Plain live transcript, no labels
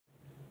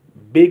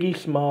Biggie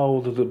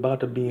Smalls is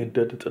about to be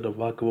inducted to the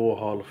Rock and Roll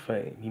Hall of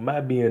Fame. He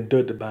might be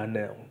inducted by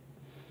now.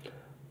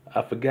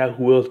 I forgot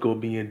who else gonna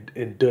be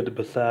inducted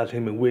besides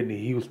him and Whitney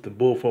Houston,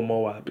 both from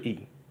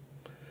RIP.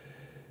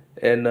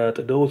 And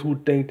to those who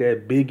think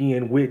that Biggie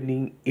and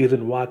Whitney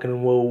isn't rock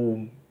and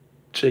roll,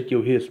 check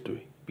your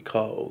history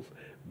because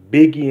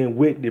Biggie and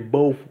Whitney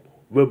both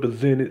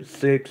represented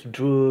sex,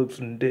 drugs,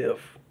 and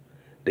death.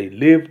 They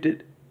lived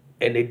it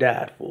and they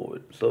died for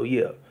it. So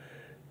yeah,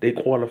 they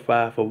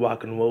qualify for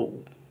rock and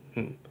roll.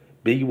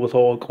 Biggie was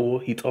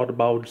hardcore. He talked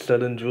about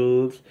selling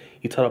drugs.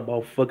 He talked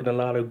about fucking a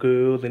lot of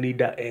girls, and he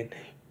died.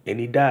 And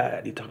he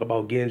died. He talked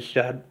about getting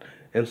shot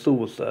and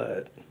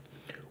suicide.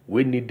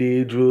 Whitney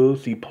did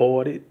drugs. She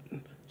partied.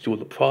 She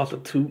was a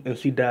prostitute, and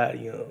she died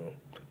young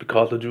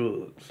because of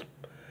drugs.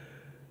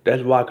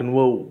 That's rock and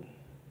roll.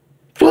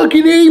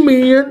 Fucking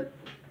amen.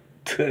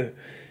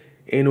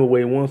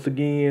 Anyway, once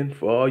again,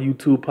 for all you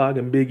Tupac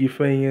and Biggie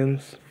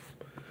fans,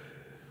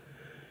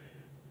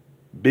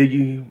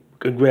 Biggie,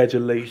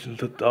 congratulations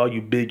to all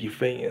you Biggie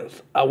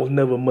fans. I was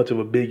never much of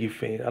a Biggie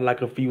fan. I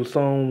like a few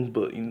songs,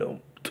 but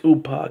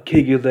Tupac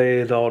kick his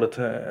ass all the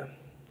time.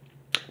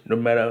 No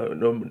matter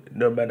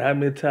how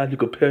many times you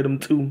compare them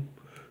two,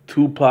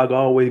 Tupac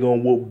always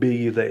gonna whoop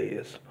Biggie's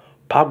ass.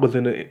 Pac was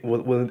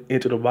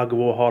into the Rock and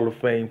Roll Hall of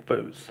Fame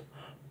first.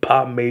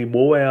 Pop made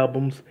more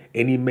albums,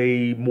 and he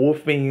made more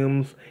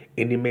films,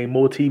 and he made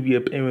more TV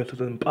appearances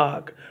than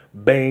Pac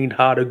banged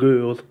hotter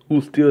girls who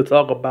still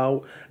talk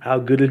about how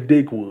good his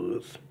dick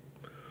was.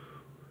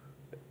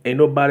 Ain't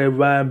nobody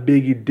riding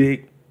Biggie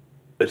dick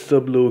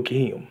except Lil'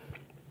 Kim.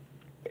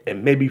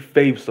 And maybe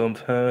Faith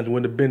sometimes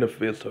when it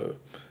benefits her.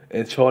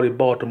 And Charlie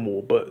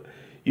Baltimore. But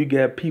you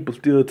got people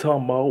still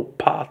talking about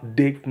Pac's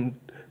dick from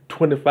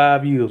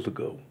 25 years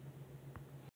ago.